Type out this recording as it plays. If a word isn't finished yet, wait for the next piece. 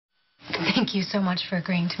thank you so much for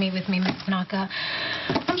agreeing to meet with me, Miss Tanaka.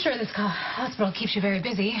 I'm sure this hospital keeps you very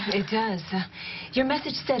busy. It does. Your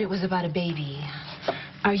message said it was about a baby.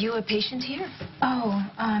 Are you a patient here? Oh,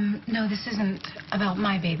 no, this isn't about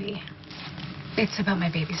my baby. It's about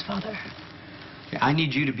my baby's father. I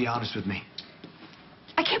need you to be honest with me.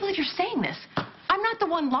 I can't believe you're saying this. I'm not the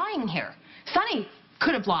one lying here. Sonny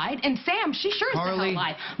could have lied, and Sam, she sure as the hell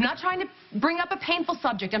lied. I'm not trying to bring up a painful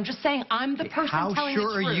subject. I'm just saying I'm the person telling the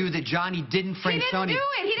truth. How sure are you that Johnny didn't frame Sonny? He didn't do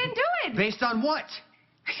it. He didn't do it. Based on what?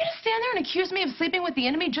 Are you going to stand there and accuse me of sleeping with the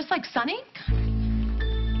enemy just like Sonny?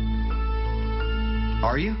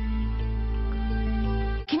 Are you?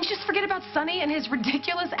 Can you just forget about Sonny and his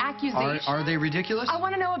ridiculous accusations? Are they ridiculous? I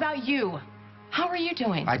want to know about you. How are you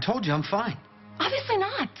doing? I told you I'm fine. Obviously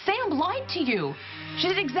not. Sam lied to you. She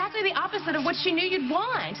did exactly the opposite of what she knew you'd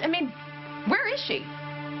want. I mean, where is she?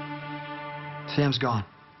 Sam's gone.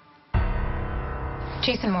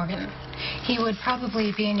 Jason Morgan. He would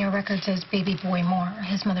probably be in your records as baby boy Moore.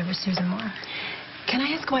 His mother was Susan Moore. Can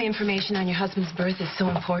I ask why information on your husband's birth is so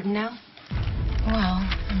important now? Well,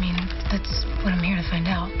 I mean, that's what I'm here to find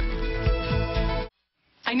out.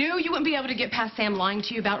 I knew you wouldn't be able to get past Sam lying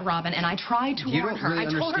to you about Robin, and I tried to warn her. I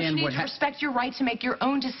told her she needs to respect your right to make your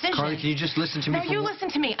own decision. Carly, can you just listen to me? No, you listen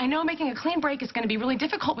to me. I know making a clean break is going to be really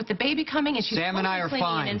difficult with the baby coming, and she's Sam and I are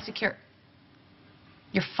fine. And insecure.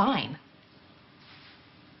 You're fine.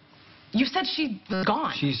 You said she's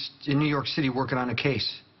gone. She's in New York City working on a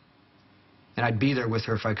case, and I'd be there with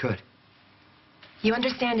her if I could. You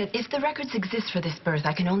understand that if the records exist for this birth,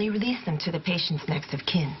 I can only release them to the patient's next of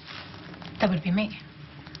kin. That would be me.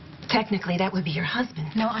 Technically, that would be your husband.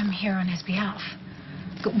 No, I'm here on his behalf.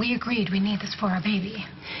 But we agreed we need this for our baby.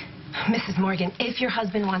 Mrs. Morgan, if your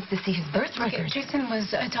husband wants to see his birth records... Jason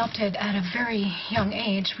was adopted at a very young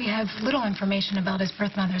age. We have little information about his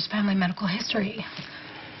birth mother's family medical history.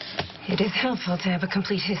 It is helpful to have a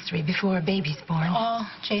complete history before a baby's born. All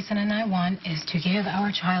Jason and I want is to give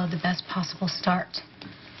our child the best possible start.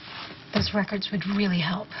 Those records would really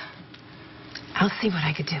help. I'll see what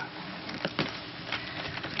I could do.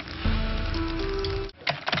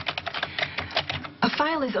 A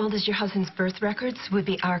file as old as your husband's birth records would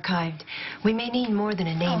be archived. We may need more than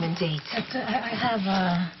a name and date. I have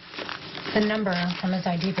the number from his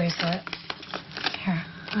ID bracelet. Here.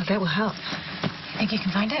 Oh, that will help. Think you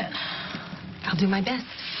can find it? I'll do my best.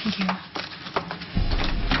 Thank you.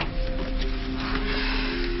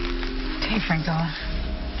 Okay, Franco.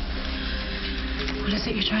 What is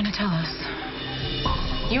it you're trying to tell us?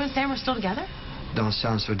 You and Sam are still together? Don't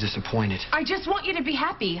sound so disappointed. I just want you to be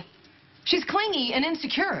happy. She's clingy and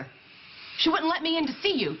insecure. She wouldn't let me in to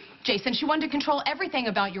see you, Jason. She wanted to control everything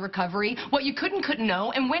about your recovery, what you couldn't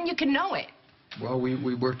know, and when you could know it. Well,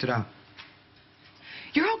 we worked it out.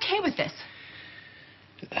 You're okay with this?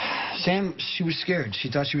 Sam, she was scared. She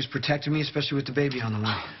thought she was protecting me, especially with the baby on the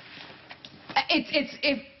way. It's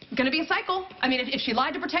going to be a cycle. I mean, if she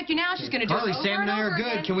lied to protect you now, she's going to do it over Sam and I are good.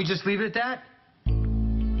 Again. Can we just leave it at that?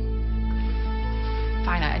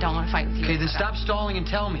 Fine, I don't want to fight with you. Okay, then stop stalling and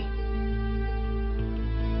tell me.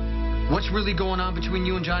 What's really going on between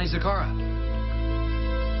you and Johnny Zacchara?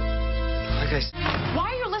 Like I said...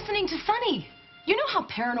 Why are you listening to Sonny? You know how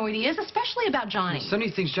paranoid he is, especially about Johnny. Well, Sonny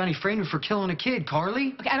thinks Johnny framed him for killing a kid,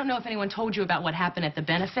 Carly. Okay, I don't know if anyone told you about what happened at the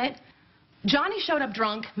benefit. Johnny showed up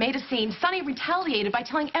drunk, made a scene. Sonny retaliated by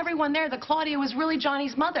telling everyone there that Claudia was really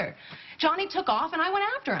Johnny's mother. Johnny took off, and I went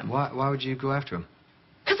after him. Why would you go after him?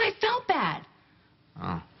 Because I felt bad.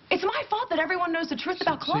 Oh. It's my fault that everyone knows the truth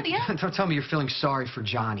about Claudia. Don't tell me you're feeling sorry for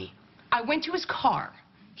Johnny. I went to his car.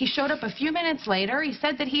 He showed up a few minutes later. He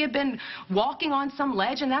said that he had been walking on some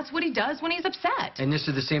ledge, and that's what he does when he's upset. And this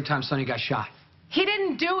is the same time Sonny got shot. He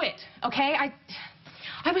didn't do it, okay?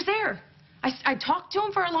 I was there. I talked to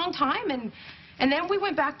him for a long time, and then we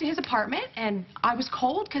went back to his apartment, and I was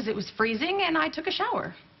cold because it was freezing, and I took a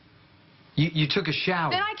shower. You took a shower?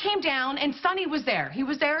 Then I came down, and Sonny was there. He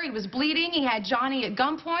was there. He was bleeding. He had Johnny at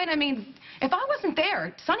gunpoint. I mean, if I wasn't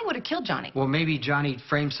there, Sonny would have killed Johnny. Well, maybe Johnny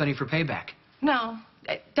framed Sonny for payback. No.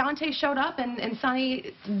 Dante showed up, and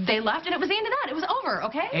Sonny, they left, and it was the end of that. It was over,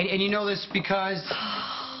 okay? And you know this because...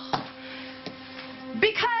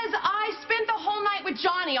 Because I spent the whole night with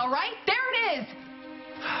Johnny, all right? There it is.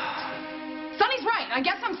 Sonny's right. I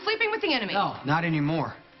guess I'm sleeping with the enemy. No, not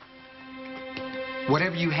anymore.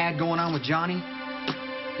 Whatever you had going on with Johnny,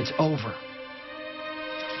 it's over.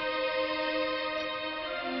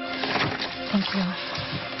 Thank you.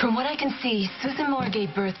 From what I can see, Susan Moore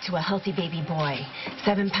gave birth to a healthy baby boy,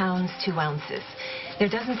 7 pounds, 2 ounces. There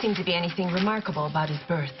doesn't seem to be anything remarkable about his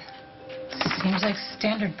birth. Seems like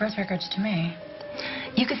standard birth records to me.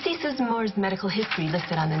 You can see Susan Moore's medical history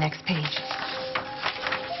listed on the next page.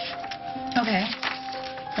 Okay.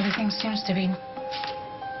 Everything seems to be...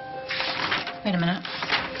 Wait a minute.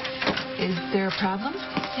 Is there a problem?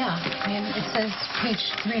 Yeah, I mean, it says page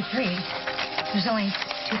 3 of 3. There's only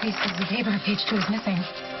 2 pieces of paper. Page 2 is missing.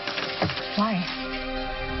 Why?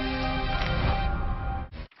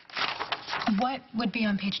 What would be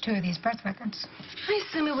on page 2 of these birth records? I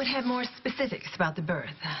assume it would have more specifics about the birth.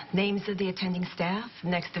 Names of the attending staff,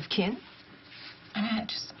 next of kin. I mean,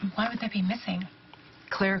 why would that be missing?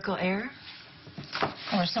 Clerical error.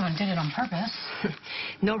 Or someone did it on purpose.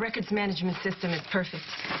 No records management system is perfect.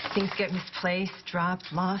 Things get misplaced,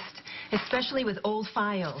 dropped, lost, especially with old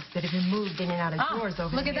files that have been moved in and out of drawers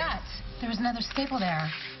over Look the at years. that. There was another staple there.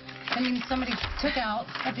 That means somebody took out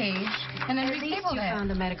a page and then At least restapled you it. found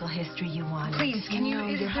the medical history you wanted. Please, can you, know,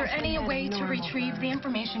 is your there husband any had a way to normal retrieve birth. the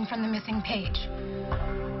information from the missing page?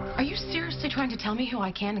 Are you seriously trying to tell me who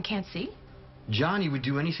I can and can't see? Johnny would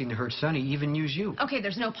do anything to hurt Sonny, even use you. Okay,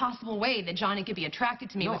 there's no possible way that Johnny could be attracted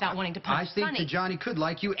to me without wanting to I punch think Sonny. that Johnny could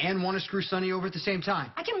like you and want to screw Sonny over at the same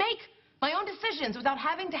time. I can make my own decisions without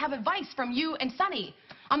having to have advice from you and Sonny.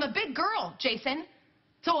 I'm a big girl, Jason.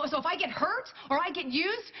 So if I get hurt or I get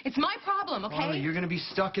used, it's my problem, okay? Oh, you're going to be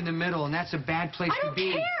stuck in the middle, and that's a bad place I to don't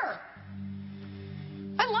be. care.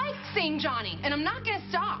 I like seeing Johnny, and I'm not going to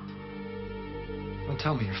stop. Don't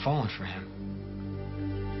tell me you're falling for him.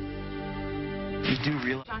 You do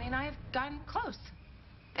realize... Johnny and I have gotten close.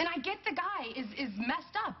 And I get the guy is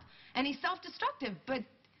messed up, and he's self-destructive, but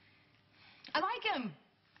I like him.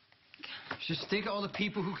 Just think of all the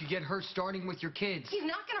people who could get hurt starting with your kids. He's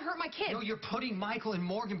not going to hurt my kids. No, you're putting Michael and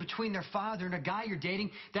Morgan between their father and a guy you're dating.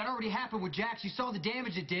 That already happened with Jax. You saw the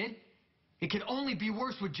damage it did. It could only be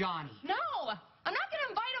worse with Johnny. No, I'm not going to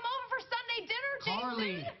invite him over for Sunday dinner, Jason.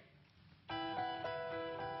 Carly.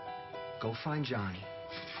 Go find Johnny.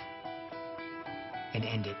 And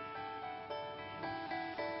end it.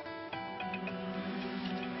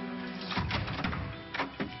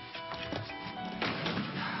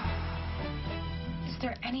 Is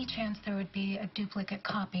there any chance there would be a duplicate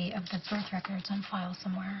copy of the birth records on file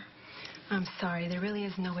somewhere? I'm sorry, there really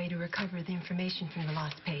is no way to recover the information from the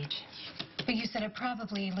lost page. But you said it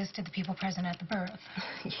probably listed the people present at the birth.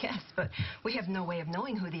 Yes, but we have no way of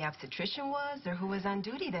knowing who the obstetrician was or who was on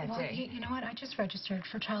duty that Well, day. you know what? I just registered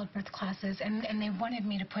for childbirth classes, and they wanted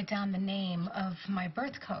me to put down the name of my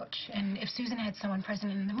birth coach. And if Susan had someone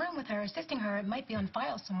present in the room with her, assisting her, it might be on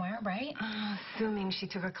file somewhere, right? Assuming she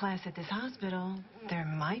took a class at this hospital, there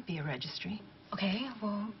might be a registry. Okay,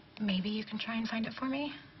 well, maybe you can try and find it for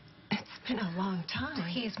me. It's been a long time.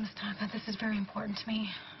 Please, Miss Taka, this is very important to me.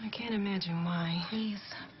 I can't imagine why. Please,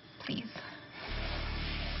 please.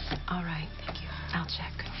 All right. Thank you. I'll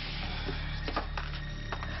check.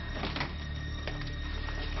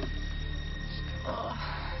 Oh,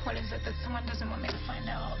 what is it that someone doesn't want me to find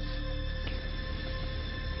out?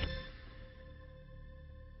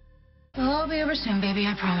 Well, I'll be over soon, baby,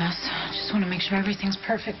 I promise. Just want to make sure everything's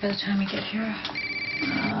perfect by the time we get here.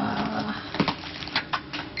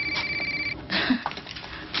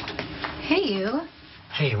 Hey, you.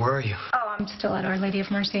 Hey, where are you? Oh, I'm still at Our Lady of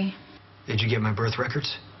Mercy. Did you get my birth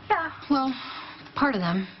records? Yeah. Well, part of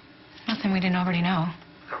them. Nothing we didn't already know.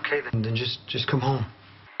 Okay, then just come home.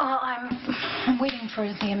 Well, I'm waiting for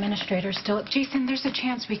the administrator still. Jason, there's a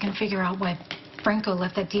chance we can figure out why Franco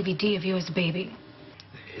left that DVD of you as a baby.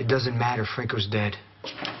 It doesn't matter. Franco's dead.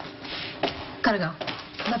 Gotta go.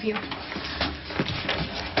 Love you.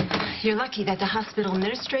 You're lucky that the hospital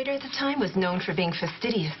administrator at the time was known for being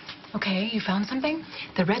fastidious. Okay, you found something?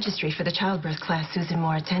 The registry for the childbirth class Susan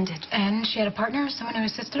Moore attended. And she had a partner, someone who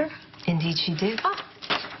assisted her? Indeed, she did. Oh.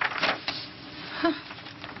 Huh.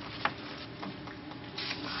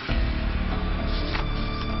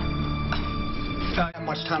 I don't have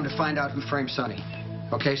much time to find out who framed Sonny.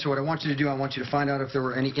 Okay, so what I want you to do, I want you to find out if there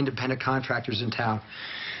were any independent contractors in town.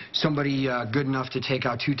 Somebody good enough to take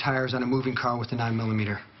out 2 tires on a moving car with a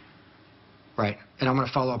 9mm. Right, and I'm going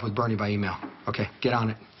to follow up with Bernie by email. Okay, get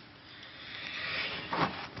on it.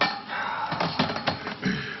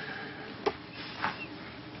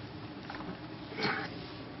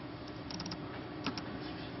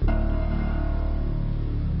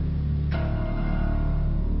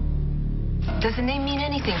 Does the name mean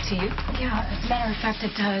anything to you? Yeah, as a matter of fact,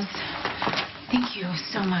 it does. Thank you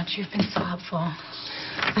so much. You've been so helpful.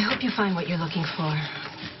 I hope you find what you're looking for.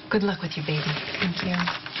 Good luck with your baby. Thank you.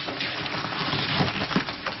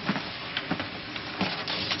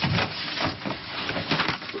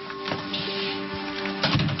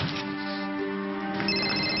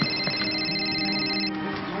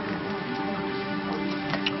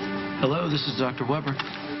 Hello, this This is Dr. Weber.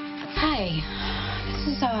 Hi.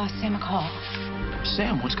 This is Sam McCall.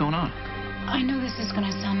 Sam, what's going on? I know this is going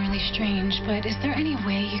to sound really strange, but is there any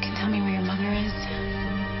way you can tell me where